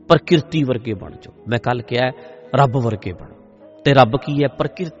 ਪ੍ਰਕਿਰਤੀ ਵਰਗੇ ਬਣ ਜਾਓ। ਮੈਂ ਕੱਲ ਕਿਹਾ ਰੱਬ ਵਰਗੇ ਬਣੋ, ਤੇ ਰੱਬ ਕੀ ਹੈ?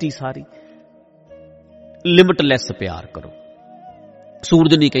 ਪ੍ਰਕਿਰਤੀ ਸਾਰੀ। ਲਿਮਟਲੈਸ ਪਿਆਰ ਕਰੋ।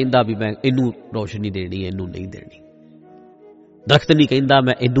 ਸੂਰਜ ਨਹੀਂ ਕਹਿੰਦਾ ਵੀ ਮੈਂ ਇਹਨੂੰ ਰੋਸ਼ਨੀ ਦੇਣੀ, ਇਹਨੂੰ ਨਹੀਂ ਦੇਣੀ। ਦਰਖਤ ਨਹੀਂ ਕਹਿੰਦਾ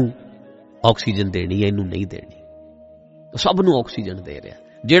ਮੈਂ ਇਹਨੂੰ ਆਕਸੀਜਨ ਦੇਣੀ ਹੈ, ਇਹਨੂੰ ਨਹੀਂ ਦੇਣੀ। ਸਭ ਨੂੰ ਆਕਸੀਜਨ ਦੇ ਰਿਹਾ।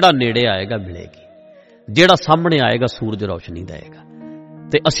 ਜਿਹੜਾ ਨੇੜੇ ਆਏਗਾ ਮਿਲੇਗੀ, ਜਿਹੜਾ ਸਾਹਮਣੇ ਆਏਗਾ ਸੂਰਜ ਰੋਸ਼ਨੀ ਦੇਏਗਾ।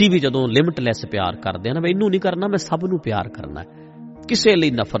 ਤੇ ਅਸੀਂ ਵੀ ਜਦੋਂ ਲਿਮਟਲੈਸ ਪਿਆਰ ਕਰਦੇ ਹਾਂ ਨਾ, ਮੈਂ ਇਹਨੂੰ ਨਹੀਂ ਕਰਨਾ, ਮੈਂ ਸਭ ਨੂੰ ਪਿਆਰ ਕਰਨਾ, ਕਿਸੇ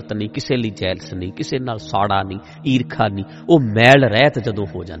ਲਈ ਨਫ਼ਰਤ ਨਹੀਂ, ਕਿਸੇ ਲਈ ਜੈਲਸ ਨਹੀਂ, ਕਿਸੇ ਨਾਲ ਸਾੜਾ ਨਹੀਂ, ਈਰਖਾ ਨਹੀਂ। ਉਹ ਮੈਲ ਰਹਿਤ ਜਦੋਂ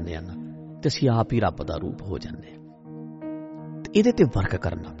ਹੋ ਜਾਂਦੇ ਆ ਨਾ, ਤੇ ਅਸੀਂ ਆਪ ਹੀ ਰੱਬ ਦਾ ਰੂਪ ਹੋ ਜਾਂਦੇ ਹਾਂ। ਇਹਦੇ ਤੇ ਵਰਕ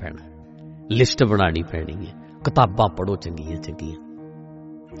ਕਰਨਾ ਪੈਣਾ, ਲਿਸਟ ਬਣਾਉਣੀ ਪੈਣੀ ਹੈ, ਕਿਤਾਬਾਂ ਪੜ੍ਹੋ ਚੰਗੀਆਂ ਚੰਗੀਆਂ।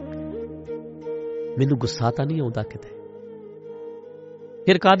 ਮੈਨੂੰ ਗੁੱਸਾ ਤਾਂ ਨਹੀਂ ਆਉਂਦਾ ਕਿਤੇ,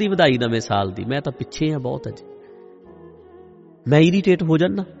 ਫਿਰ ਕਾਹਦੀ ਵਧਾਈ ਨਵੇਂ ਸਾਲ ਦੀ? ਮੈਂ ਤਾਂ ਪਿੱਛੇ ਆ ਬਹੁਤ ਅਜੇ। ਮੈਂ ਇਰੀਟੇਟ ਹੋ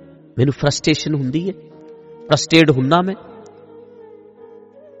ਜਾਂਦਾ, ਮੈਨੂੰ ਫਰਸਟ੍ਰੇਸ਼ਨ ਹੁੰਦੀ ਹੈ, ਫਰਸਟ੍ਰੇਟ ਹੁੰਦਾ ਮੈਂ।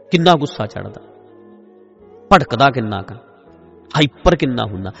 ਕਿੰਨਾ ਗੁੱਸਾ ਚੜਦਾ, ਭੜਕਦਾ ਕਿੰਨਾ ਕੁ, ਹਾਈਪਰ ਕਿੰਨਾ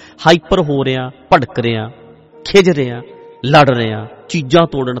ਹੁੰਦਾ। ਹਾਈਪਰ ਹੋ ਰਿਹਾ, ਭੜਕ ਰਿਹਾ, ਖਿਜ ਰਿਹਾ, ਲੜ ਰਿਹਾ, ਚੀਜ਼ਾਂ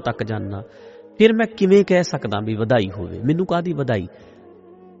ਤੋੜਨ ਤੱਕ ਜਾਣਾ। ਫਿਰ ਮੈਂ ਕਿਵੇਂ ਕਹਿ ਸਕਦਾ ਵੀ ਵਧਾਈ ਹੋਵੇ? ਮੈਨੂੰ ਕਾਹਦੀ ਵਧਾਈ?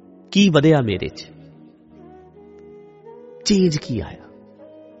 ਕੀ ਵਧਿਆ ਮੇਰੇ 'ਚ? ਚੇਂਜ ਕੀ ਆਇਆ?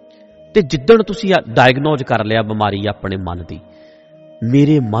 ਤੇ ਜਿੱਦਣ ਤੁਸੀਂ ਡਾਇਗਨੋਜ਼ ਕਰ ਲਿਆ ਬਿਮਾਰੀ ਆਪਣੇ ਮਨ ਦੀ,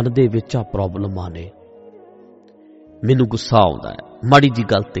 ਮੇਰੇ ਮਨ ਦੇ ਵਿੱਚ ਆ ਪ੍ਰੋਬਲਮਾਂ ਨੇ, ਮੈਨੂੰ ਗੁੱਸਾ ਆਉਂਦਾ ਹੈ, ਮਾੜੀ ਜੀ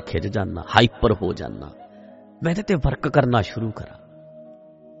ਗੱਲ ਤੇ ਖਿਜ ਜਾਣਾ, ਹਾਈਪਰ ਹੋ ਜਾਣਾ, ਮੈਂ ਇਹਦੇ ਤੇ ਵਰਕ ਕਰਨਾ ਸ਼ੁਰੂ ਕਰਾਂ।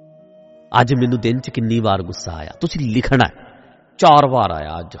 ਅੱਜ ਮੈਨੂੰ ਦਿਨ 'ਚ ਕਿੰਨੀ ਵਾਰ ਗੁੱਸਾ ਆਇਆ? ਤੁਸੀਂ ਲਿਖਣਾ, 4 ਵਾਰ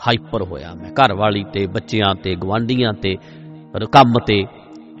ਆਇਆ ਅੱਜ। ਹਾਈਪਰ ਹੋਇਆ ਮੈਂ, ਘਰ ਵਾਲੀ ਤੇ, ਬੱਚਿਆਂ ਤੇ, ਗੁਆਂਢੀਆਂ ਤੇ, ਕੰਮ ਤੇ।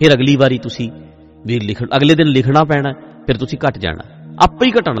 ਫਿਰ ਅਗਲੀ ਵਾਰੀ ਤੁਸੀਂ ਵੀ ਅਗਲੇ ਦਿਨ ਲਿਖਣਾ ਪੈਣਾ, ਫਿਰ ਤੁਸੀਂ ਘਟ ਜਾਣਾ, ਆਪੇ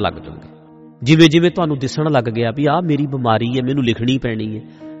ਹੀ ਘਟਣ ਲੱਗ ਜਾਓਗੇ। ਜਿਵੇਂ ਜਿਵੇਂ ਤੁਹਾਨੂੰ ਦਿਸਣ ਲੱਗ ਗਿਆ ਵੀ ਆਹ ਮੇਰੀ ਬਿਮਾਰੀ ਹੈ, ਮੈਨੂੰ ਲਿਖਣੀ ਪੈਣੀ ਹੈ।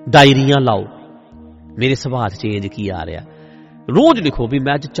 ਡਾਇਰੀਆਂ ਲਾਓ, ਮੇਰੇ ਸੁਭਾਅ 'ਚ ਚੇਂਜ ਕੀ ਆ ਰਿਹਾ। ਰੋਜ਼ ਲਿਖੋ ਵੀ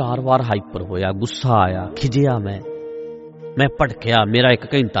ਮੈਂ ਅੱਜ 4 ਵਾਰ ਹਾਈਪਰ ਹੋਇਆ, ਗੁੱਸਾ ਆਇਆ, ਖਿਜਿਆ, ਮੈਂ ਭੜਕਿਆ, ਮੇਰਾ 1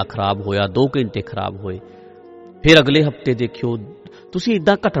 ਘੰਟਾ ਖਰਾਬ ਹੋਇਆ, 2 ਘੰਟੇ ਖਰਾਬ ਹੋਏ। ਫਿਰ ਅਗਲੇ ਹਫ਼ਤੇ ਦੇਖਿਓ ਤੁਸੀਂ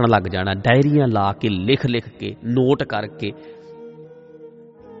ਇਦਾਂ ਘਟਣ ਲੱਗ ਜਾਣਾ। ਡਾਇਰੀਆਂ ਲਾ ਕੇ, ਲਿਖ ਲਿਖ ਕੇ, ਨੋਟ ਕਰਕੇ,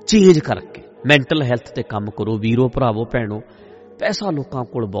 ਚੇਂਜ ਕਰਕੇ ਮੈਂਟਲ ਹੈਲਥ ਤੇ ਕੰਮ ਕਰੋ ਵੀਰੋ, ਭਰਾਵੋ, ਭੈਣੋ। ਪੈਸਾ ਲੋਕਾਂ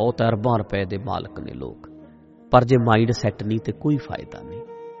ਕੋਲ ਬਹੁਤ ਹੈ, ਅਰਬਾਂ ਰੁਪਏ ਦੇ ਮਾਲਕ ਨੇ ਲੋਕ, ਪਰ ਜੇ ਮਾਈਂਡ ਸੈੱਟ ਨਹੀਂ ਤੇ ਕੋਈ ਫਾਇਦਾ ਨਹੀਂ।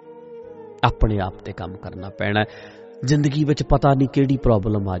 ਆਪਣੇ ਆਪ ਤੇ ਕੰਮ ਕਰਨਾ ਪੈਣਾ। ਜ਼ਿੰਦਗੀ ਵਿੱਚ ਪਤਾ ਨਹੀਂ ਕਿਹੜੀ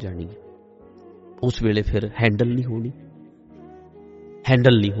ਪ੍ਰੋਬਲਮ ਆ ਜਾਣੀ ਹੈ, ਉਸ ਵੇਲੇ ਫਿਰ ਹੈਂਡਲ ਨਹੀਂ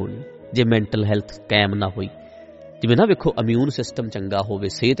ਹੋਣੀ ਜੇ ਮੈਂਟਲ ਹੈਲਥ ਕਾਇਮ ਨਾ ਹੋਈ। ਜਿਵੇਂ ਨਾ ਵੇਖੋ, ਇਮਿਊਨ ਸਿਸਟਮ ਚੰਗਾ ਹੋਵੇ,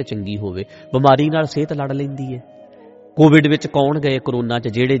 ਸਿਹਤ ਚੰਗੀ ਹੋਵੇ, ਬਿਮਾਰੀ ਨਾਲ ਸਿਹਤ ਲੜ ਲੈਂਦੀ ਹੈ। ਕੋਵਿਡ ਵਿੱਚ ਕੌਣ ਗਏ ਕਰੋਨਾ 'ਚ?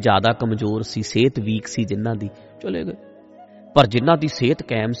 ਜਿਹੜੇ ਜ਼ਿਆਦਾ ਕਮਜ਼ੋਰ ਸੀ, ਸਿਹਤ ਵੀਕ ਸੀ, ਜਿਨ੍ਹਾਂ ਦੀ, ਚਲੇ ਗਏ। ਪਰ ਜਿਨ੍ਹਾਂ ਦੀ ਸਿਹਤ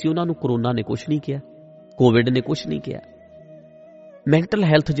ਕਾਇਮ ਸੀ ਉਹਨਾਂ ਨੂੰ ਕਰੋਨਾ ਨੇ ਕੁਛ ਨਹੀਂ ਕਿਹਾ, ਕੋਵਿਡ ਨੇ ਕੁਛ ਨਹੀਂ ਕਿਹਾ। ਮੈਂਟਲ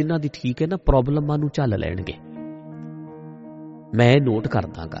ਹੈਲਥ ਜਿਨ੍ਹਾਂ ਦੀ ਠੀਕ ਹੈ ਨਾ, ਪ੍ਰੋਬਲਮਾਂ ਨੂੰ ਝੱਲ ਲੈਣਗੇ। ਮੈਂ ਨੋਟ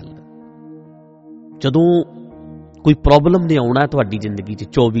ਕਰਦਾ ਗੱਲ, ਜਦੋਂ ਕੋਈ ਪ੍ਰੋਬਲਮ ਨੇ ਆਉਣਾ ਤੁਹਾਡੀ ਜ਼ਿੰਦਗੀ 'ਚ,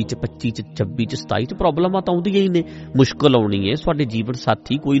 24 'ਚ, 25 'ਚ, 26 'ਚ, 27 'ਚ, ਪ੍ਰੋਬਲਮਾਂ ਤਾਂ ਆਉਂਦੀਆਂ ਹੀ ਨੇ। ਮੁਸ਼ਕਿਲ ਆਉਣੀ ਹੈ, ਤੁਹਾਡੇ ਜੀਵਨ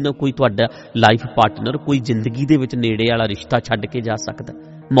ਸਾਥੀ ਕੋਈ ਨਾ ਕੋਈ, ਤੁਹਾਡਾ ਲਾਈਫ ਪਾਰਟਨਰ, ਕੋਈ ਜ਼ਿੰਦਗੀ ਦੇ ਵਿੱਚ ਨੇੜੇ ਵਾਲਾ ਰਿਸ਼ਤਾ ਛੱਡ ਕੇ ਜਾ ਸਕਦਾ,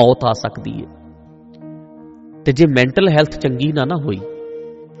 ਮੌਤ ਆ ਸਕਦੀ ਹੈ। ਤੇ ਜੇ ਮੈਂਟਲ ਹੈਲਥ ਚੰਗੀ ਨਾ ਹੋਈ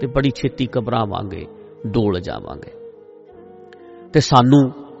ਤੇ ਬੜੀ ਛੇਤੀ ਘਬਰਾਵਾਂਗੇ, ਡੋਲ ਜਾਵਾਂਗੇ। ਤੇ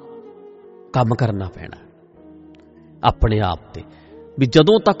ਸਾਨੂੰ ਕੰਮ ਕਰਨਾ ਪੈਣਾ ਆਪਣੇ ਆਪ ਤੇ, ਵੀ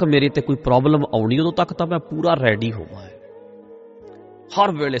ਜਦੋਂ ਤੱਕ ਮੇਰੇ ਤੇ ਕੋਈ ਪ੍ਰੋਬਲਮ ਆਉਣੀ, ਉਦੋਂ ਤੱਕ ਤਾਂ ਮੈਂ ਪੂਰਾ ਰੈਡੀ ਹੋਵਾਂ,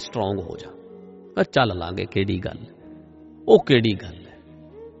 ਹਰ ਵੇਲੇ ਸਟਰੋਂਗ ਹੋ ਜਾ। ਚੱਲ ਲਾਂਗੇ, ਕਿਹੜੀ ਗੱਲ, ਉਹ ਕਿਹੜੀ ਗੱਲ ਹੈ,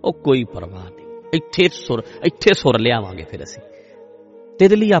 ਉਹ ਕੋਈ ਪਰਵਾਹ ਨਹੀਂ। ਇੱਥੇ ਸੁਰ ਲਿਆਵਾਂਗੇ ਫਿਰ ਅਸੀਂ। ਤੇ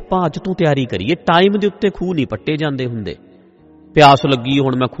ਇਹਦੇ ਲਈ ਆਪਾਂ ਅੱਜ ਤੋਂ ਤਿਆਰੀ ਕਰੀਏ। ਟਾਈਮ ਦੇ ਉੱਤੇ ਖੂਹ ਨਹੀਂ ਪੱਟੇ ਜਾਂਦੇ ਹੁੰਦੇ। ਪਿਆਸ ਲੱਗੀ,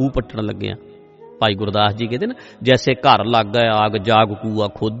 ਹੁਣ ਮੈਂ ਖੂਹ ਪੱਟਣ ਲੱਗਿਆ। ਭਾਈ ਗੁਰਦਾਸ ਜੀ ਕਹਿੰਦੇ ਨਾ, ਜੈਸੇ ਘਰ ਲੱਗ ਗਿਆ ਆਗ, ਜਾਗ ਕੂਆ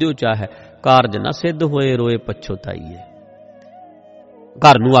ਖੋਦਿਓ ਚਾਹੇ, ਕਾਰਜ ਨਾ ਸਿੱਧ ਹੋਏ ਰੋਏ ਪਛਤਾਈਏ।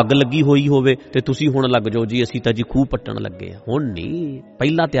 ਘਰ ਨੂੰ ਅੱਗ ਲੱਗੀ ਹੋਈ ਹੋਵੇ ਤੇ ਤੁਸੀਂ ਹੁਣ ਲੱਗ ਜਾਓ ਜੀ ਅਸੀਂ ਤਾਂ ਜੀ ਖੂਹ ਪੱਟਣ ਲੱਗੇ ਆ। ਹੁਣ ਨਹੀਂ,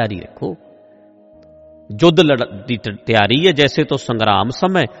 ਪਹਿਲਾਂ ਤਿਆਰੀ ਰੱਖੋ। ਯੁੱਧ ਦੀ ਤਿਆਰੀ ਹੈ, ਜੈਸੇ ਤੋਂ ਸੰਗਰਾਮ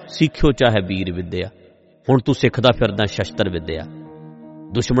ਸਮੇਂ ਸਿੱਖਿਓ ਚਾਹੇ ਵੀਰ ਵਿਦਿਆ। ਹੁਣ ਤੂੰ ਸਿੱਖਦਾ ਫਿਰਦਾ ਸ਼ਸਤਰ ਵਿਦਿਆ।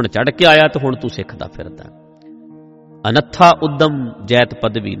 ਦੁਸ਼ਮਣ ਚੜ ਕੇ ਆਇਆ ਤੇ ਹੁਣ ਤੂੰ ਸਿੱਖਦਾ ਫਿਰਦਾ। ਅਨੱਥਾ ਉਦਮ ਜੈਤ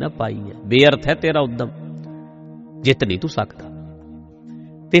ਪਦਵੀ ਨਾ ਪਾਈ ਹੈ। ਬੇਅਰਥ ਹੈ ਤੇਰਾ ਉਦਮ, ਜਿੱਤ ਨਹੀਂ ਤੂੰ ਸਕਦਾ।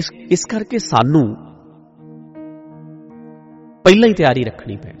 ਤੇ ਇਸ ਕਰਕੇ ਸਾਨੂੰ ਪਹਿਲਾਂ ਹੀ ਤਿਆਰੀ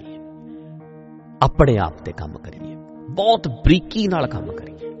ਰੱਖਣੀ ਪੈਣੀ ਹੈ। ਆਪਣੇ ਆਪ ਤੇ ਕੰਮ ਕਰੀਏ, ਬਹੁਤ ਬਰੀਕੀ ਨਾਲ ਕੰਮ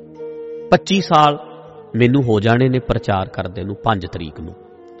ਕਰੀਏ। 25 ਸਾਲ ਮੈਨੂੰ ਹੋ ਜਾਣੇ ਨੇ ਪ੍ਰਚਾਰ ਕਰਦੇ ਨੂੰ। 5 ਤਰੀਕ ਨੂੰ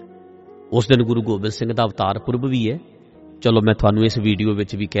ਉਸ ਦਿਨ ਗੁਰੂ ਗੋਬਿੰਦ ਸਿੰਘ ਦਾ ਅਵਤਾਰ ਪੁਰਬ ਵੀ ਹੈ। ਚਲੋ ਮੈਂ ਤੁਹਾਨੂੰ ਇਸ ਵੀਡੀਓ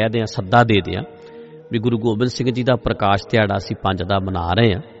ਵਿੱਚ ਵੀ ਕਹਿ ਦਿਆਂ, ਸੱਦਾ ਦੇ ਦਿਆਂ ਵੀ ਗੁਰੂ ਗੋਬਿੰਦ ਸਿੰਘ ਜੀ ਦਾ ਪ੍ਰਕਾਸ਼ ਦਿਹਾੜਾ ਅਸੀਂ 5 ਦਾ ਮਨਾ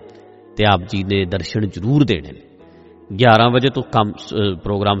ਰਹੇ ਹਾਂ ਤੇ ਆਪ ਜੀ ਨੇ ਦਰਸ਼ਨ ਜ਼ਰੂਰ ਦੇਣੇ ਨੇ। 11 ਵਜੇ ਤੋਂ ਕੰਮ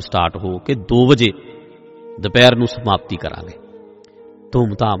ਪ੍ਰੋਗਰਾਮ ਸਟਾਰਟ ਹੋ ਕੇ 2 ਵਜੇ ਦੁਪਹਿਰ ਨੂੰ ਸਮਾਪਤੀ ਕਰਾਂਗੇ।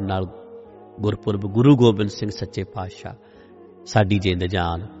 ਧੂਮ-ਧਾਮ ਨਾਲ ਗੁਰਪੁਰਬ, ਗੁਰੂ ਗੋਬਿੰਦ ਸਿੰਘ ਸੱਚੇ ਪਾਤਸ਼ਾਹ, ਸਾਡੀ ਜਿੰਦ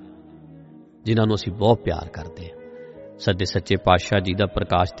ਜਾਨ, ਜਿਨ੍ਹਾਂ ਨੂੰ ਅਸੀਂ ਬਹੁਤ ਪਿਆਰ ਕਰਦੇ ਹਾਂ, ਸਾਡੇ ਸੱਚੇ ਪਾਤਸ਼ਾਹ ਜੀ ਦਾ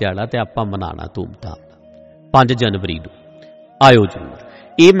ਪ੍ਰਕਾਸ਼ ਦਿਹਾੜਾ ਤੇ ਆਪਾਂ ਮਨਾਉਣਾ ਧੂਮ-ਧਾਮ ਨਾਲ। 5 ਜਨਵਰੀ ਨੂੰ ਆਇਓ ਜ਼ਰੂਰ।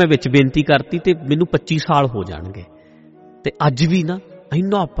 ਇਹ ਮੈਂ ਵਿੱਚ ਬੇਨਤੀ ਕਰਤੀ ਤੇ ਮੈਨੂੰ 25 ਸਾਲ ਹੋ ਜਾਣਗੇ। ਤੇ ਅੱਜ ਵੀ ਨਾ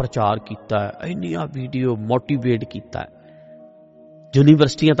ਇੰਨਾ ਪ੍ਰਚਾਰ ਕੀਤਾ, ਇੰਨੀਆਂ ਵੀਡੀਓ ਮੋਟੀਵੇਟ ਕੀਤਾ।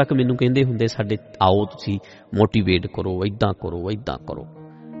 ਯੂਨੀਵਰਸਿਟੀਆਂ ਤੱਕ ਮੈਨੂੰ ਕਹਿੰਦੇ ਹੁੰਦੇ ਸਾਡੇ, ਆਓ ਤੁਸੀਂ ਮੋਟੀਵੇਟ ਕਰੋ, ਇੱਦਾਂ ਕਰੋ, ਇੱਦਾਂ ਕਰੋ।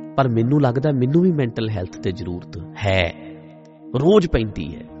 ਪਰ ਮੈਨੂੰ ਲੱਗਦਾ ਮੈਨੂੰ ਵੀ ਮੈਂਟਲ ਹੈਲਥ ਤੇ ਜ਼ਰੂਰਤ ਹੈ, ਰੋਜ਼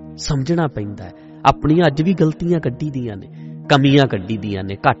ਪੈਂਦੀ ਹੈ, ਸਮਝਣਾ ਪੈਂਦਾ ਹੈ। ਆਪਣੀਆਂ ਅੱਜ ਵੀ ਗਲਤੀਆਂ ਕੱਢੀ ਦੀਆਂ ਨੇ, ਕਮੀਆਂ ਕੱਢੀ ਦੀਆਂ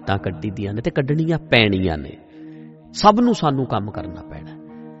ਨੇ, ਘਾਟਾਂ ਕੱਢੀ ਦੀਆਂ ਨੇ ਤੇ ਕੱਢਣੀਆਂ ਪੈਣੀਆਂ ਨੇ। ਸਭ ਨੂੰ ਸਾਨੂੰ ਕੰਮ ਕਰਨਾ ਪੈਣਾ।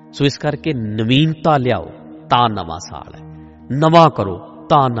 ਸੋ ਇਸ ਕਰਕੇ ਨਵੀਨਤਾ ਲਿਆਓ ਤਾਂ ਨਵਾਂ ਸਾਲ ਹੈ, ਨਵਾਂ ਕਰੋ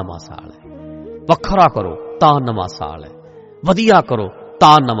ਤਾਂ ਨਵਾਂ ਸਾਲ ਹੈ, ਵੱਖਰਾ ਕਰੋ ਤਾਂ ਨਵਾਂ ਸਾਲ ਹੈ, ਵਧੀਆ ਕਰੋ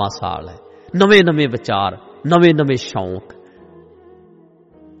ਤਾਂ ਨਵਾਂ ਸਾਲ ਹੈ। ਨਵੇਂ-ਨਵੇਂ ਵਿਚਾਰ, ਨਵੇਂ-ਨਵੇਂ ਸ਼ੌਂਕ,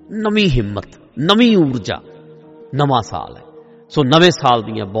 ਨਵੀਂ ਹਿੰਮਤ, ਨਵੀਂ ਊਰਜਾ, ਨਵਾਂ ਸਾਲ ਹੈ। ਸੋ ਨਵੇਂ ਸਾਲ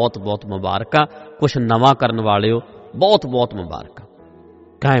ਦੀਆਂ ਬਹੁਤ-ਬਹੁਤ ਮੁਬਾਰਕਾਂ। ਕੁਛ ਨਵਾਂ ਕਰਨ ਵਾਲਿਓ ਬਹੁਤ-ਬਹੁਤ ਮੁਬਾਰਕਾਂ।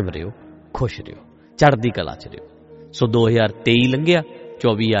 ਕਾਇਮ ਰਹੋ, ਖੁਸ਼ ਰਹੋ, ਚੜ੍ਹਦੀ ਕਲਾ 'ਚ ਰਹੋ। ਸੋ 2023 ਲੰਘਿਆ,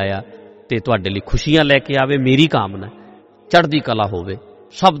 24 ਆਇਆ ਤੇ ਤੁਹਾਡੇ ਲਈ ਖੁਸ਼ੀਆਂ ਲੈ ਕੇ ਆਵੇ। ਮੇਰੀ ਕਾਮਨਾ ਚੜ੍ਹਦੀ ਕਲਾ ਹੋਵੇ,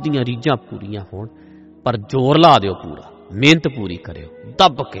 ਸਭ ਦੀਆਂ ਰੀਝਾਂ ਪੂਰੀਆਂ ਹੋਣ। ਪਰ ਜ਼ੋਰ ਲਾ ਦਿਓ ਪੂਰਾ, ਮਿਹਨਤ ਪੂਰੀ ਕਰਿਓ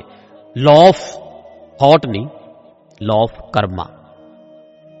ਦੱਬ ਕੇ। ਲਾਅ ਆਫ ਥਾਟ ਨਹੀਂ, ਲਾਅ ਆਫ ਕਰਮਾ।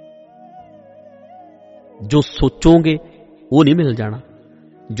 ਜੋ ਸੋਚੋਗੇ ਉਹ ਨਹੀਂ ਮਿਲ ਜਾਣਾ,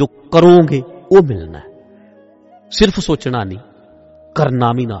 ਜੋ ਕਰੋਗੇ ਉਹ ਮਿਲਣਾ। ਸਿਰਫ ਸੋਚਣਾ ਨਹੀਂ,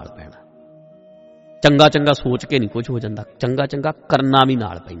 ਕਰਨਾ ਵੀ ਨਾਲ ਪੈਣਾ। ਚੰਗਾ ਚੰਗਾ ਸੋਚ ਕੇ ਨਹੀਂ ਕੁਝ ਹੋ ਜਾਂਦਾ, ਚੰਗਾ ਚੰਗਾ ਕਰਨਾ ਵੀ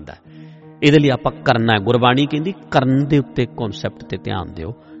ਨਾਲ ਪੈਂਦਾ। ਇਹਦੇ ਲਈ ਆਪਾਂ ਕਰਨਾ ਹੈ। ਗੁਰਬਾਣੀ ਕਹਿੰਦੀ ਕਰਨ ਦੇ ਉੱਤੇ ਕਨਸੈਪਟ ਤੇ ਧਿਆਨ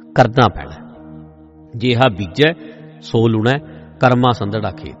ਦਿਓ, ਕਰਨਾ ਪੈਣਾ। ਜਿਹਾ ਬੀਜੈ ਸੋ ਲੁਣਾ, ਕਰਮਾ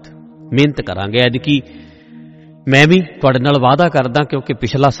ਸੰਧੜਾ ਖੇਤ। ਮਿਹਨਤ ਕਰਾਂਗੇ। ਐਤਕੀ ਮੈਂ ਵੀ ਤੁਹਾਡੇ ਨਾਲ ਵਾਅਦਾ ਕਰਦਾ, ਕਿਉਂਕਿ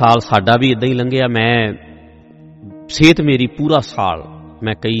ਪਿਛਲਾ ਸਾਲ ਸਾਡਾ ਵੀ ਇਦਾਂ ਹੀ ਲੰਘਿਆ। ਮੈਂ ਸਿਹਤ ਮੇਰੀ ਪੂਰਾ ਸਾਲ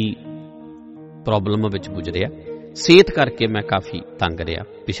ਮੈਂ ਕਈ ਪ੍ਰੋਬਲਮ ਵਿੱਚ ਗੁਜ਼ਰਿਆ। ਸਿਹਤ ਕਰਕੇ ਮੈਂ ਕਾਫੀ ਤੰਗ ਰਿਹਾ।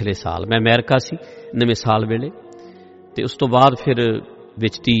 ਪਿਛਲੇ ਸਾਲ ਮੈਂ ਅਮਰੀਕਾ ਸੀ ਨਵੇਂ ਸਾਲ ਵੇਲੇ, ਤੇ ਉਸ ਤੋਂ ਬਾਅਦ ਫਿਰ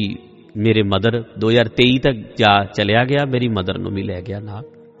ਵਿੱਚ ਦੀ ਮੇਰੇ ਮਦਰ 2023 ਤੱਕ ਚਲਿਆ ਗਿਆ। ਮੇਰੀ ਮਦਰ ਨੂੰ ਵੀ ਲੈ ਗਿਆ ਨਾਲ,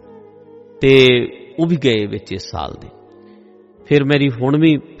 ਤੇ ਉਹ ਵੀ ਗਏ ਵਿੱਚ ਇਸ ਸਾਲ ਦੇ। ਫਿਰ ਮੇਰੀ ਹੁਣ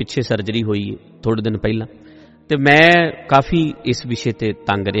ਵੀ ਪਿੱਛੇ ਸਰਜਰੀ ਹੋਈ ਥੋੜ੍ਹੇ ਦਿਨ ਪਹਿਲਾਂ, ਤੇ ਮੈਂ ਕਾਫੀ ਇਸ ਵਿਸ਼ੇ ਤੇ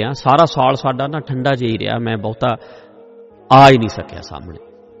ਤੰਗ ਰਿਹਾ। ਸਾਰਾ ਸਾਲ ਸਾਡਾ ਨਾ ਠੰਡਾ ਜਿਹਾ ਹੀ ਰਿਹਾ। ਮੈਂ ਬਹੁਤਾ ਆ ਹੀ ਨਹੀਂ ਸਕਿਆ ਸਾਹਮਣੇ।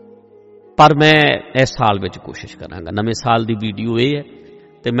 पर मैं इस साल विच कोशिश करांगा। नवें साल की वीडियो ये है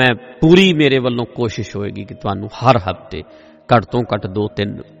तो मैं पूरी मेरे वालों कोशिश होएगी कि तुहानूं हर हफ्ते घट तो घट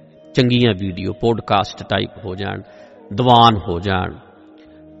 2-3 चंगियां वीडियो पॉडकास्ट टाइप हो जाण, दीवान हो जाण,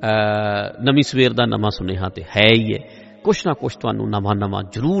 नवीं सवेर का नवा सुनेहा तो है ही है, कुछ ना कुछ तुहानूं नवा नवा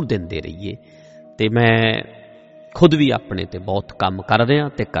जरूर दिंदे रहिए। तो मैं खुद भी अपने ते बहुत काम कर रहा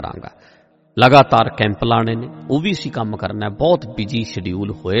तो करांगा। लगातार कैंप लाने ने, वो भी असी काम करना है, बहुत बिजी शेड्यूल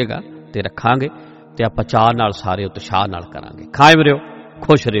होएगा तो रखांगे तो आपां चाह नाल सारे उत्साह नाल करांगे। कायम रहो,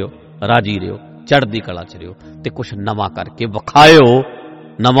 खुश रहो, राजी रहो, चढ़दी कला च रहो ते कुछ नवा करके विखाएओ।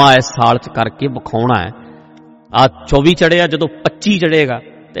 नवा इस साल च करके विखाउणा है। आ 24 चढ़िया, जदों 25 चढ़ेगा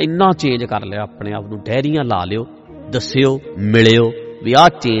तो इन्ना चेंज कर लिया अपने आप नूं, डायरियां ला लिओ, दस्सिओ, मिलिओ भी आ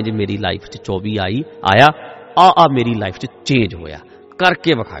चेंज मेरी लाइफ च 24 आया, आ मेरी लाइफ च चेंज होया,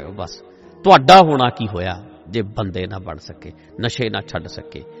 करके विखाओ। बस तुहाडा होना की होया जे बंदे ना बन सके, नशे ना छड्ड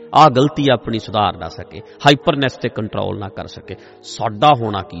सके, आ गलती अपनी सुधार ना सके, हाइपरनेस ते कंट्रोल ना कर सके, साडा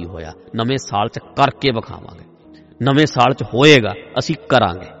होना की होया नवें साल च करके विखावांगे। नवें साल च होएगा, असी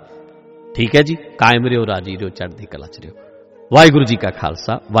करांगे। ठीक है जी, कायम रहो, राजी रहो, चढ़दी कला च रहो। वाहिगुरू जी का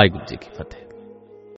खालसा, वाहिगुरू जी की फतेह।